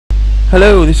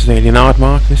Hello, this is Alien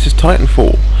Aardmark, this is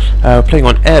Titanfall. We're playing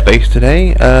on Airbase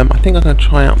today. I think I'm going to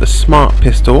try out the smart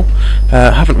pistol.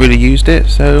 Haven't really used it,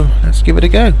 so let's give it a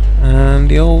go. And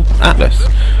the old Atlas.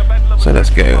 So let's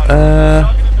go.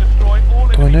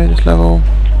 Do I know this level?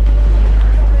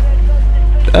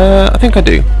 I think I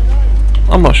do.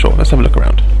 I'm not sure, let's have a look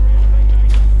around.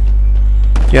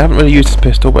 Yeah, I haven't really used this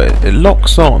pistol, but it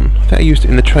locks on. I think I used it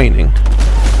in the training.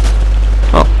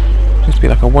 Oh, seems to be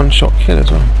like a one-shot kill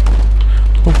as well.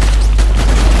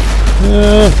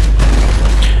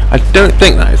 I don't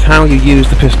think that is how you use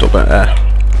the pistol, but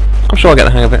I'm sure I'll get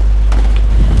the hang of it.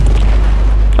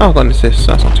 Oh, I've got an assist,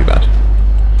 so that's not too bad.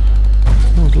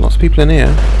 Oh, there's lots of people in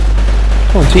here.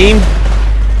 Come on, team!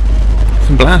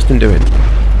 Some blasting doing.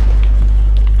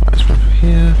 Right, let's run for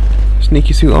here.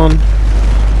 Sneaky suit on.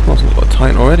 Oh, I've got a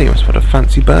Titan already. Must have had a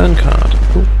fancy burn card.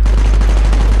 Cool.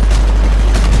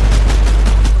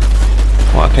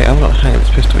 Oh, okay, I haven't got the hang of this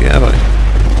pistol yet, have I?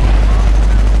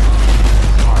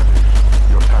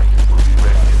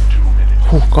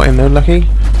 Oh, got him though, lucky.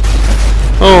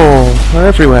 Oh, they're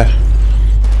everywhere.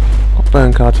 What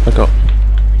burn cards have I got?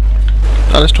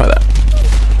 Oh, let's try that.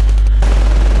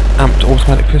 Amped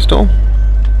automatic pistol.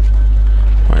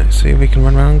 Right, let's see if we can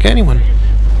run around and get anyone.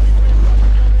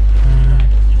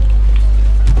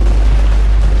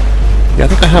 Yeah, I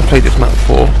think I have played this map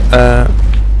before.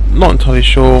 Not entirely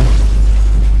sure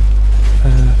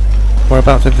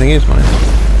whereabouts everything is, mate.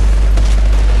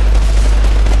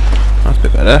 That's a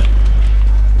bit better.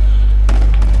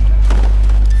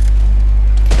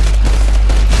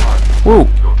 Whoa!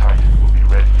 Your Titan will be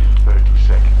ready in 30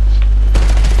 seconds.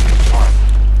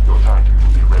 Your Titan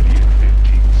will be ready in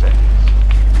 15 seconds.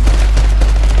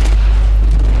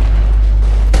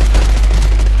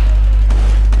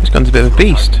 This gun's a bit of a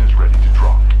beast. Titan is ready to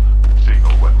drop.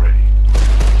 Signal when ready.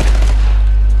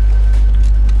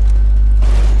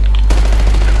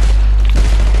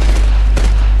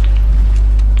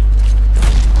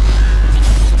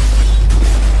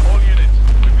 All units,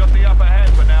 we've got the upper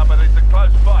hand for now, but it's a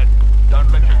close fight. Don't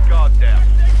let your guard down.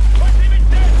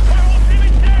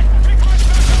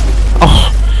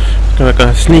 Oh!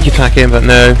 Gonna sneak attack him, but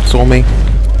no, saw me.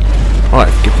 Alright,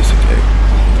 let's give this a go.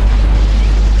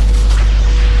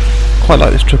 Quite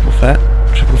like this triple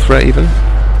threat even.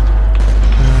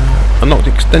 I knocked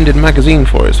extended magazine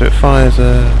for it, so it fires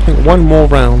I think one more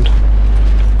round.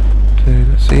 So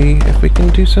let's see if we can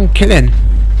do some killing.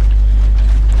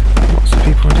 Lots of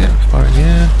people on it, firing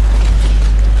here.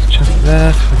 There's a chance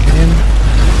there, so we get in.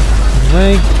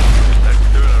 Away.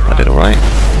 I did alright.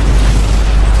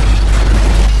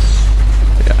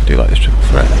 Yeah, I do like this triple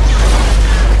threat.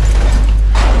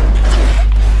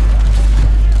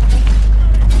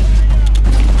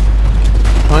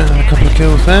 Right, a couple of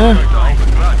kills there. Right,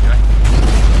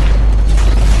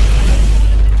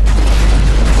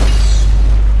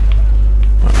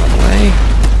 run away.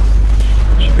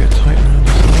 Should be a Titan around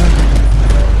somewhere.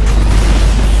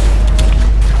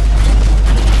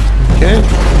 Okay,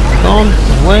 gone,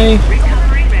 run away.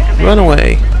 Run away.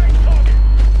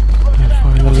 And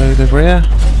find the load over here.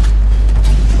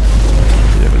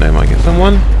 You never know, might get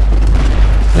someone.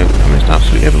 Nope, I missed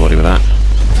absolutely everybody with that.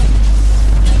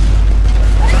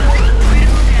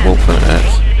 Oh, that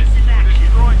hurts.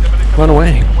 Run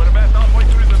away.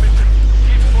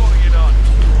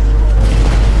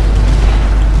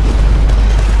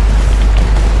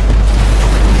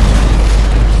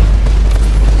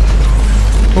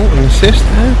 Oh, an assist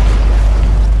there.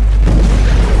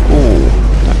 Oh,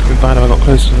 that could be bad if I got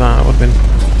close to that.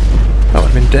 That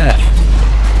would have been death.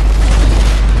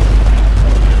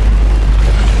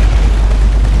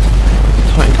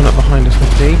 Titan coming up behind us,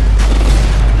 let's see.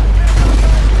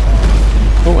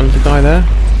 Oh, and there's a guy there.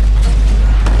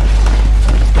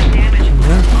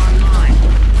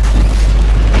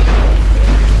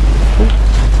 Oh.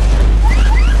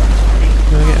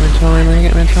 Can I get him in time? Can I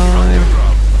get him in time?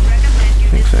 I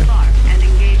think so.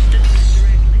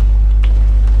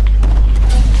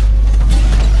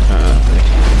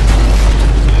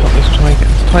 Let's try and get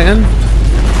this Titan.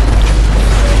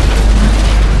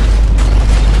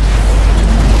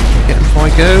 Get him before I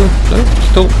go. No,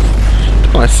 still.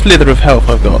 Quite a slither of health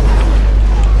I've got. I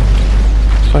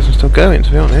suppose I'm still going,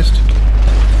 to be honest.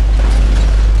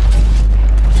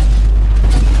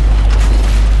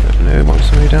 Don't know, might be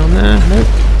somebody down there. Nope.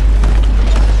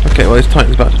 Okay, well, this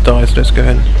Titan's about to die, so let's go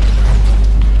ahead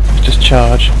and just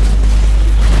charge.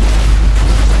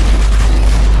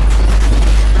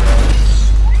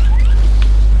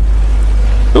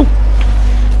 Ooh!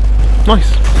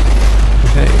 Nice!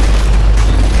 Okay.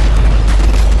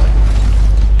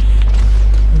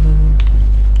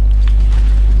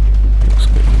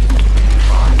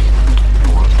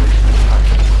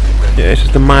 this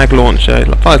is the mag launcher.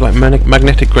 It fires like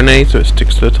magnetic grenades, so it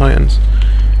sticks to the Titans.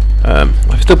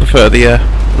 I still prefer the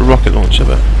rocket launcher,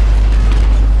 but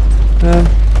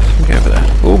let's get over there.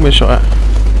 Oh, missed shot at.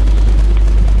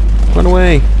 Run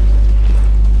away!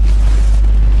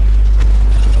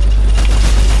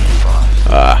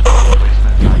 Ah.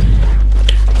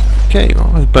 Okay,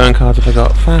 what other burn cards have I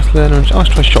got? Fast learner and let's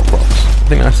try shock rocks. I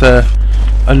think that's a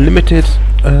limited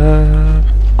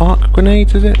arc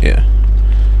grenades, is it? Yeah.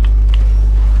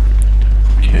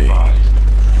 Okay. Well,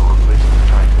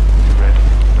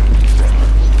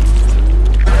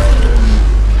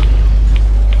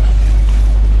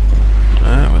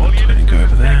 let's let him go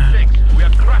over there.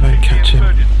 Don't catch him.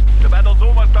 The battle's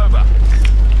almost over.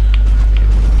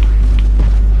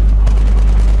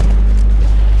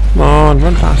 Come on,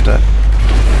 run faster.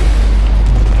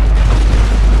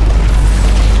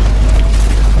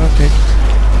 Okay.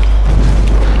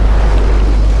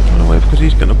 Run away because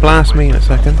he's going to blast me in a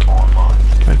second.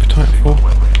 Going for Titanfall.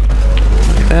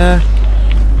 Right there.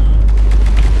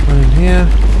 Run in here.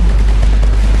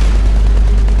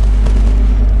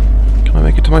 Can I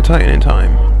make it to my Titan in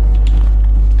time?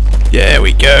 Yeah, there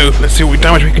we go. Let's see what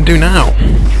damage we can do now.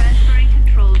 Transferring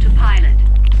control to pilot.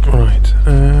 Right.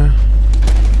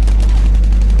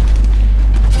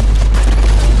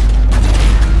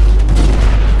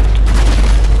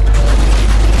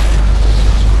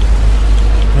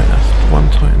 Right, that's one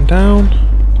Titan down.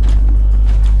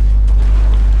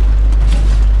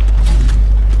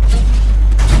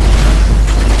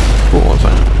 What was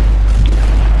that?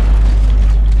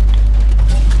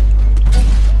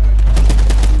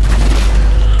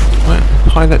 Right,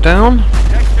 pilot down.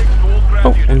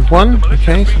 Oh, and one.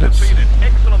 Okay, so let's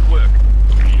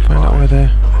find out where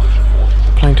they're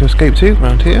planning to escape to.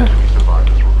 Around here.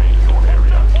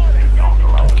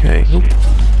 Okay. Oop.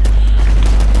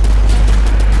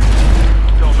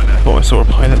 Thought I saw a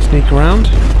pilot sneak around.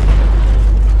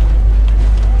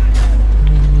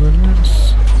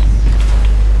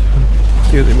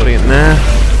 See if there's anybody in there.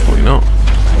 Probably not.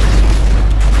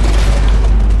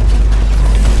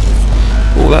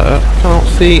 Oh, that can't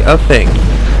see a thing.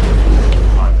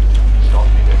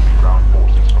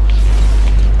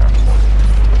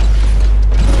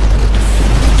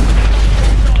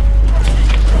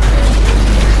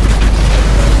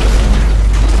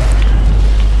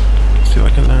 See if I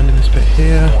can land in this bit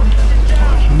here.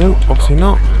 Nope, obviously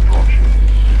not.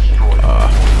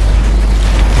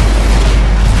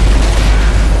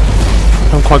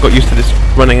 I haven't quite got used to this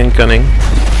running and gunning.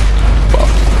 Well,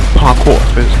 parkour, I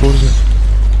suppose it's called, isn't it?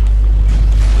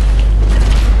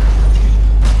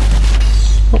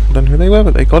 Oh, I don't know who they were,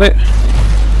 but they got it.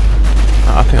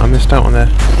 I think I missed out on their...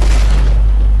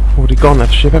 Already gone,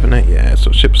 that ship, haven't they? Yeah,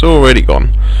 so ship's already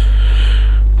gone.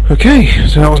 Okay,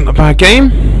 so that wasn't a bad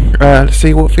game. Let's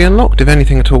see what we unlocked, if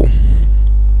anything at all.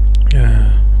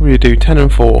 What do you do? 10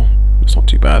 and 4. That's not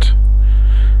too bad.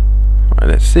 Right,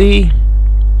 let's see.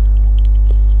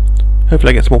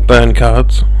 Hopefully I get some more burn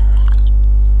cards.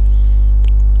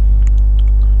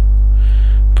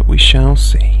 But we shall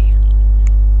see.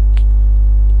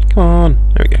 Come on.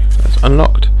 There we go. That's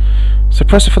unlocked.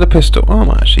 Suppressor for the pistol. Oh, I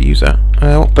might actually use that.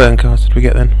 What burn cards did we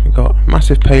get then? We've got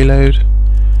massive payload.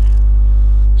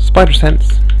 Spider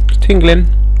sense. Tingling.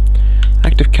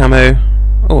 Active camo.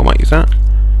 Oh, I might use that.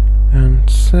 And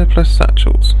surplus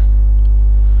satchels.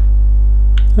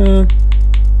 Well,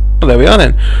 there we are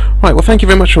then. Right, well, thank you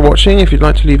very much for watching. If you'd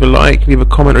like to leave a like, leave a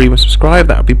comment, or even subscribe,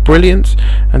 that would be brilliant.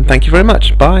 And thank you very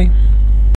much. Bye.